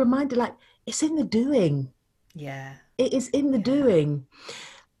to keep reminded, like, it's in the doing. Yeah. It is in the Yeah. doing.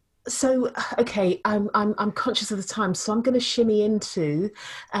 So, okay, I'm conscious of the time, so I'm going to shimmy into.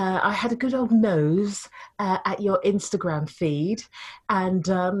 I had a good old nose at your Instagram feed, and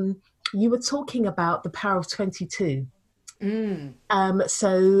you were talking about the power of 22. Mm.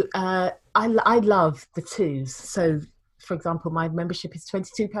 I love the twos. So, for example, my membership is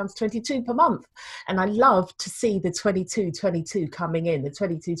 £22.22 per month. And I love to see the 2222 coming in, the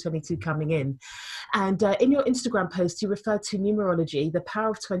 2222 coming in. And in your Instagram post, you referred to numerology, the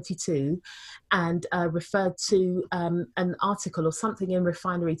power of 22, and referred to an article or something in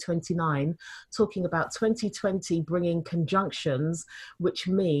Refinery 29 talking about 2020 bringing conjunctions, which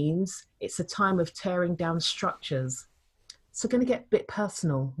means it's a time of tearing down structures. So, going to get a bit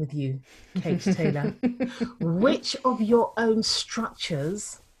personal with you, Kate Taylor. Which of your own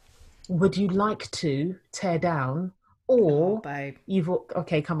structures would you like to tear down? Oh, Or babe.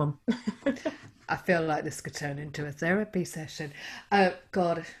 okay, come on. I feel like this could turn into a therapy session.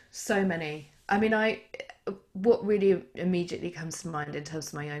 God, so many. I mean, what really immediately comes to mind in terms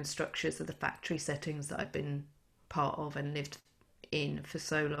of my own structures are the factory settings that I've been part of and lived in for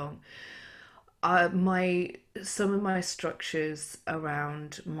so long. My Some of my structures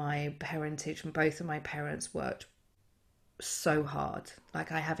around my parentage, and both of my parents worked so hard.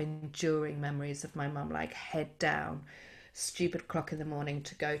 Like I have enduring memories of my mum, like head down, stupid clock in the morning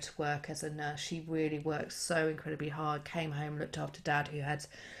to go to work as a nurse. She really worked so incredibly hard, came home, looked after dad who had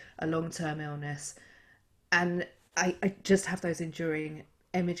a long-term illness. And I just have those enduring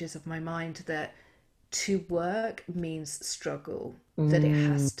images of my mind that to work means struggle, that it Mm,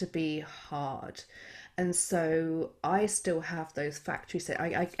 has to be hard. And so I still have those factory set.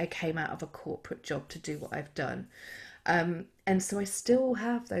 I came out of a corporate job to do what I've done. And so I still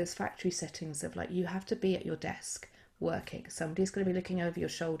have those factory settings of like, you have to be at your desk working. Somebody's going to be looking over your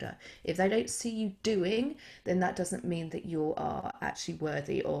shoulder. If they don't see you doing, then that doesn't mean that you are actually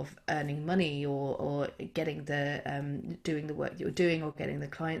worthy of earning money or getting the doing the work that you're doing or getting the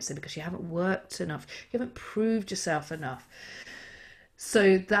clients in because you haven't worked enough, you haven't proved yourself enough.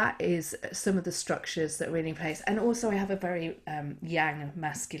 So that is some of the structures that are really in place. And also I have a very yang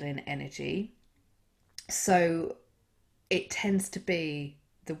masculine energy. So it tends to be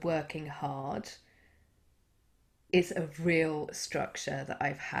the working hard is a real structure that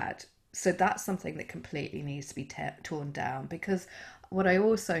I've had. So that's something that completely needs to be torn down because what I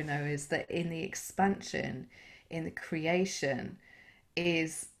also know is that in the expansion, in the creation,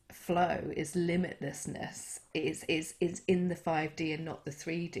 is flow, is limitlessness, is in the 5D and not the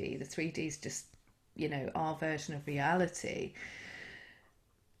 3D. The 3D is just, our version of reality.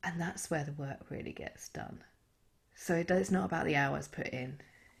 And that's where the work really gets done. So it's not about the hours put in,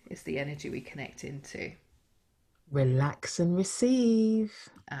 it's the energy we connect into. relax and receive.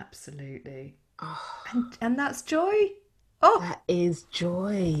 Absolutely. Oh, And that's joy. Oh, that is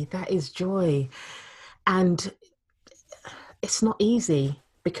joy. That is joy. And it's not easy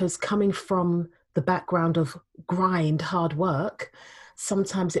because coming from the background of grind, hard work,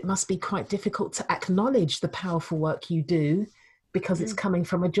 sometimes it must be quite difficult to acknowledge the powerful work you do because it's mm, coming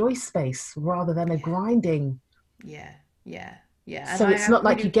from a joy space rather than a yeah, grinding. yeah, yeah, yeah. And So I it's have not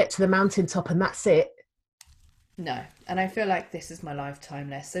like you really get to the mountaintop and that's it. no. And I feel like this is my lifetime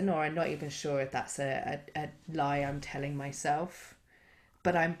lesson, or I'm not even sure if that's a lie I'm telling myself.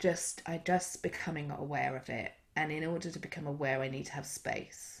 But I just becoming aware of it. And in order to become aware, I need to have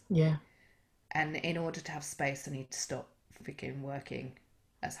space. Yeah, And in order to have space, I need to stop freaking working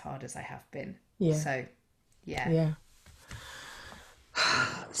as hard as I have been. yeah, So, yeah. yeah.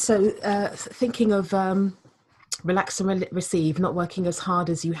 So thinking of relax and receive, not working as hard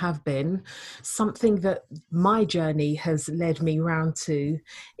as you have been, something that my journey has led me round to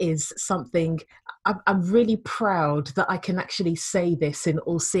is something I'm really proud that I can actually say this in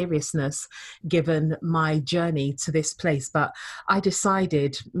all seriousness, given my journey to this place. But I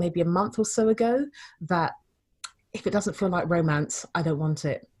decided maybe a month or so ago that if it doesn't feel like romance, I don't want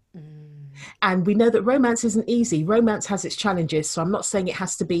it. Mm, And we know that romance isn't easy. Romance has its challenges. So I'm not saying it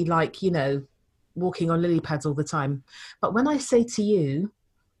has to be like, walking on lily pads all the time. But when I say to you,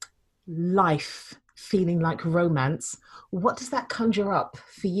 life feeling like romance, what does that conjure up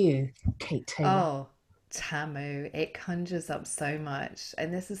for you, Kate Taylor? oh, Tamu, it conjures up so much.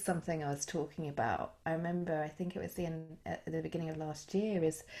 And this is something I was talking about. I remember, I think it was at the beginning of last year,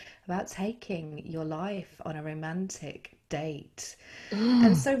 is about taking your life on a romantic date.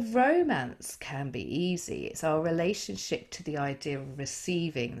 And so romance can be easy. It's our relationship to the idea of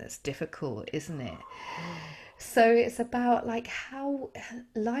receiving that's difficult, isn't it? So it's about like how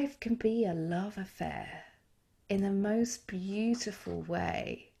life can be a love affair in the most beautiful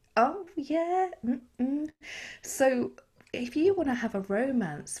way. Oh, yeah. Mm-mm. So, if you want to have a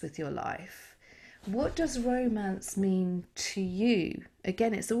romance with your life, what does romance mean to you?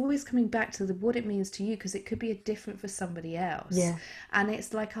 Again, it's always coming back to what it means to you, because it could be different for somebody else. Yeah. And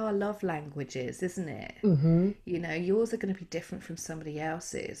it's like our love languages, isn't it? Mm-hmm. You know, yours are going to be different from somebody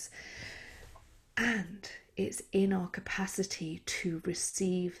else's. And it's in our capacity to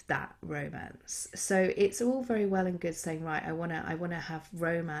receive that romance. So it's all very well and good saying, right, I want to have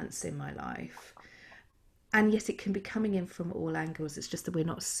romance in my life. And yet it can be coming in from all angles. It's just that we're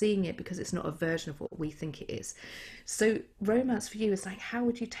not seeing it because it's not a version of what we think it is. So romance for you is like, how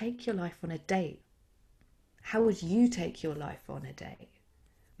would you take your life on a date? How would you take your life on a date?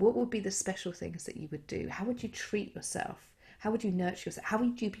 What would be the special things that you would do? How would you treat yourself? How would you nurture yourself? How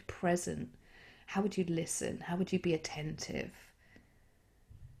would you be present? How would you listen? How would you be attentive?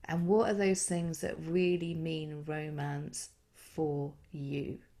 And what are those things that really mean romance for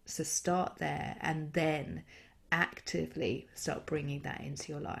you? So start there and then actively start bringing that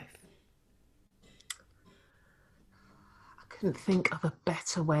into your life. I couldn't think of a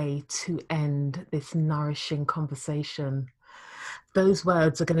better way to end this nourishing conversation. Those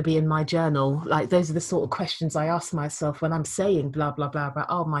words are going to be in my journal. Like, those are the sort of questions I ask myself when I'm saying blah, blah, blah, blah.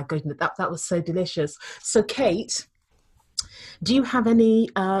 Oh my goodness, that was so delicious. So Kate, do you have any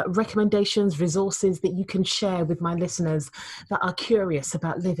recommendations, resources that you can share with my listeners that are curious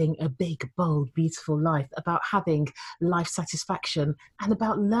about living a big, bold, beautiful life, about having life satisfaction, and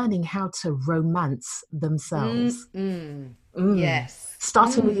about learning how to romance themselves? Yes.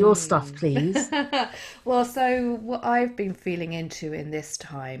 Starting with your stuff, please. Well, so what I've been feeling into in this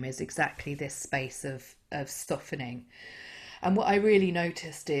time is exactly this space of softening. And what I really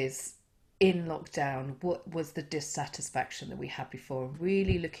noticed is, in lockdown, what was the dissatisfaction that we had before?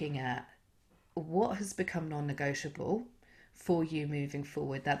 Really looking at what has become non-negotiable for you moving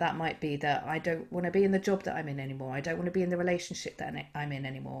forward. That might be that I don't want to be in the job that I'm in anymore. I don't want to be in the relationship that I'm in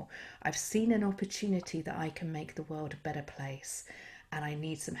anymore. I've seen an opportunity that I can make the world a better place, and I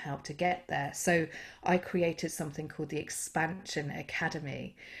need some help to get there. So I created something called the Expansion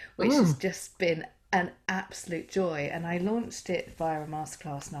Academy, which has just been an absolute joy. And I launched it via a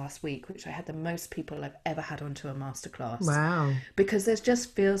masterclass last week, which I had the most people I've ever had onto a masterclass. Wow. Because there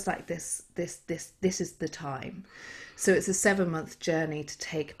just feels like this is the time. So it's a 7-month journey to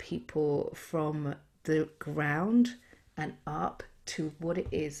take people from the ground and up to what it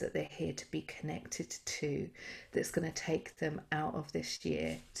is that they're here to be connected to, that's going to take them out of this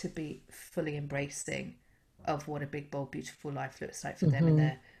year to be fully embracing of what a big, bold, beautiful life looks like for them in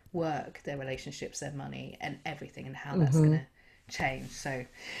their work, their relationships, their money, and everything, and how that's going to change. So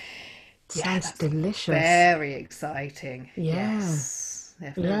Sounds delicious. Very exciting. Yeah. Yes.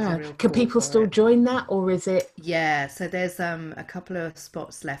 Yeah. Can people still join that, or is it? Yeah. So there's a couple of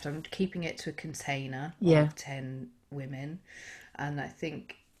spots left. I'm keeping it to a container of 10 women, and I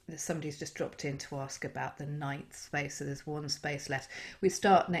think somebody's just dropped in to ask about the 9th space. So there's 1 space left. We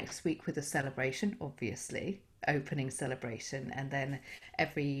start next week with a celebration, obviously. Opening celebration, and then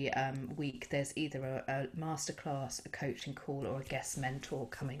every week there's either a masterclass, a coaching call, or a guest mentor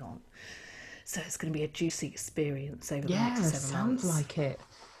coming on. So it's going to be a juicy experience over the next 7 months. Sounds like it.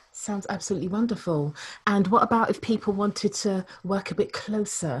 Sounds absolutely wonderful. And what about if people wanted to work a bit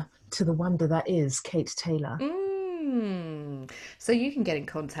closer to the wonder that is Kate Taylor? So you can get in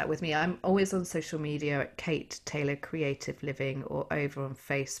contact with me. I'm always on social media at Kate Taylor Creative Living, or over on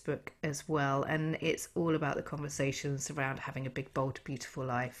Facebook as well. And it's all about the conversations around having a big, bold, beautiful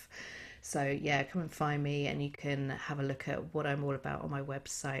life. So yeah, come and find me, and you can have a look at what I'm all about on my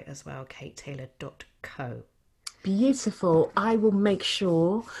website as well, katetaylor.co. Beautiful. I will make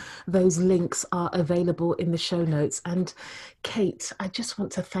sure those links are available in the show notes. And Kate, I just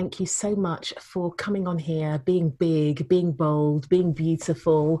want to thank you so much for coming on here, being big, being bold, being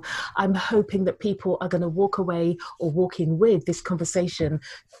beautiful. I'm hoping that people are going to walk away or walk in with this conversation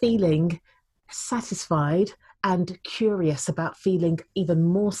feeling satisfied and curious about feeling even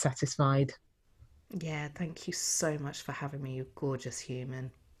more satisfied. Yeah, thank you so much for having me, you gorgeous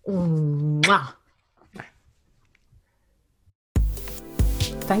human. Mwah.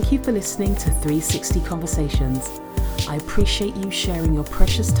 Thank you for listening to 360 Conversations. I appreciate you sharing your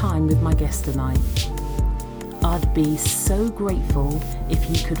precious time with my guest tonight. I'd be so grateful if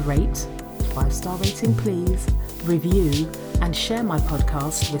you could rate, 5-star rating please, review and share my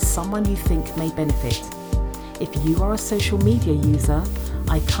podcast with someone you think may benefit. If you are a social media user,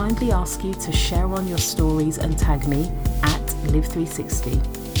 I kindly ask you to share on your stories and tag me at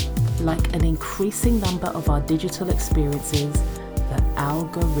Live360. Like an increasing number of our digital experiences, the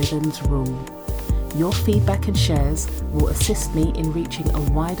algorithms rule. Your feedback and shares will assist me in reaching a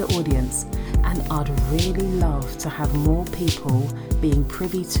wider audience, and I'd really love to have more people being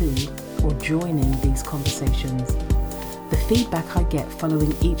privy to or joining these conversations. The feedback I get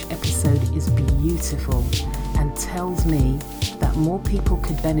following each episode is beautiful and tells me that more people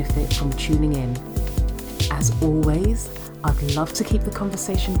could benefit from tuning in. As always, I'd love to keep the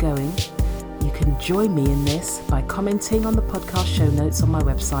conversation going. You can join me in this by commenting on the podcast show notes on my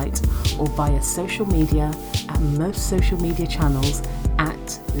website or via social media at most social media channels at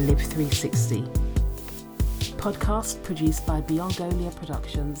Live360. Podcast produced by Beyongolia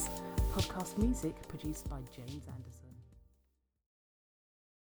Productions. Podcast music produced by James Anderson.